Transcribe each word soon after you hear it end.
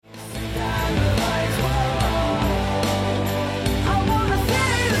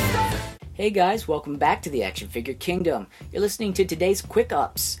Hey guys, welcome back to the Action Figure Kingdom. You're listening to today's Quick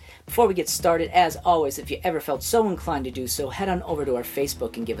Ups. Before we get started, as always, if you ever felt so inclined to do so, head on over to our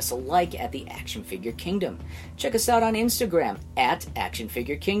Facebook and give us a like at the Action Figure Kingdom. Check us out on Instagram at Action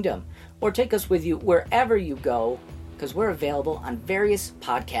Figure Kingdom, or take us with you wherever you go, because we're available on various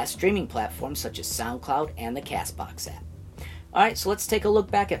podcast streaming platforms such as SoundCloud and the CastBox app. Alright, so let's take a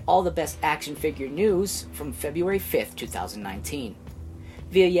look back at all the best action figure news from February 5th, 2019.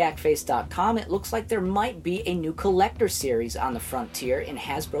 Via yakface.com, it looks like there might be a new collector series on the frontier in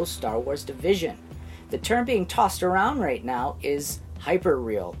Hasbro's Star Wars division. The term being tossed around right now is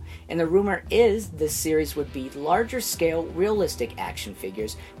hyperreal, and the rumor is this series would be larger scale realistic action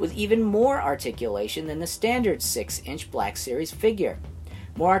figures with even more articulation than the standard 6-inch Black Series figure.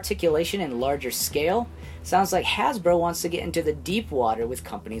 More articulation and larger scale? Sounds like Hasbro wants to get into the deep water with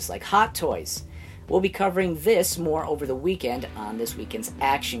companies like Hot Toys. We'll be covering this more over the weekend on this weekend's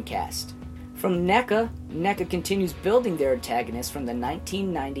Action Cast. From NECA continues building their antagonist from the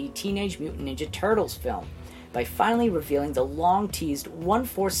 1990 Teenage Mutant Ninja Turtles film by finally revealing the long-teased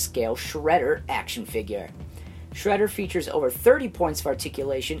 1/4 scale Shredder action figure. Shredder features over 30 points of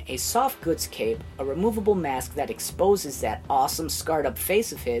articulation, a soft goods cape, a removable mask that exposes that awesome scarred-up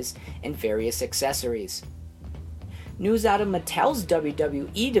face of his, and various accessories. News out of Mattel's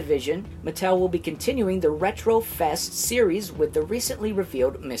WWE division, Mattel will be continuing the Retro Fest series with the recently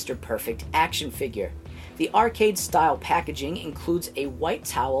revealed Mr. Perfect action figure. The arcade-style packaging includes a white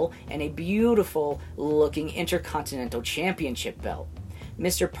towel and a beautiful-looking Intercontinental Championship belt.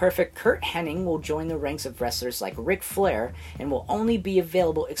 Mr. Perfect Kurt Hennig will join the ranks of wrestlers like Ric Flair and will only be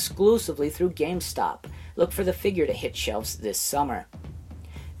available exclusively through GameStop. Look for the figure to hit shelves this summer.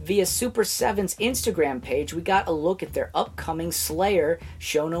 Via Super 7's Instagram page, we got a look at their upcoming Slayer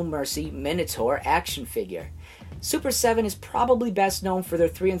Show No Mercy Minotaur action figure. Super 7 is probably best known for their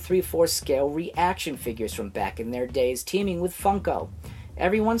 3 3/4 scale reaction figures from back in their days, teaming with Funko.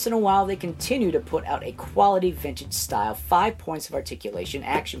 Every once in a while, they continue to put out a quality vintage style 5 points of articulation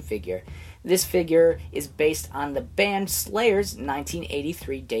action figure. This figure is based on the band Slayer's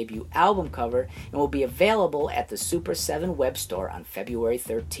 1983 debut album cover and will be available at the Super 7 web store on February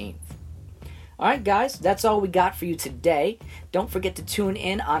 13th. Alright guys, that's all we got for you today. Don't forget to tune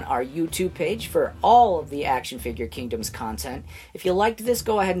in on our YouTube page for all of the Action Figure Kingdom's content. If you liked this,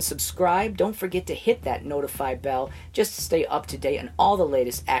 go ahead and subscribe. Don't forget to hit that notify bell just to stay up to date on all the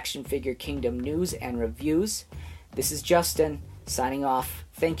latest Action Figure Kingdom news and reviews. This is Justin, signing off.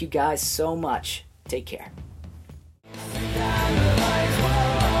 Thank you guys so much. Take care.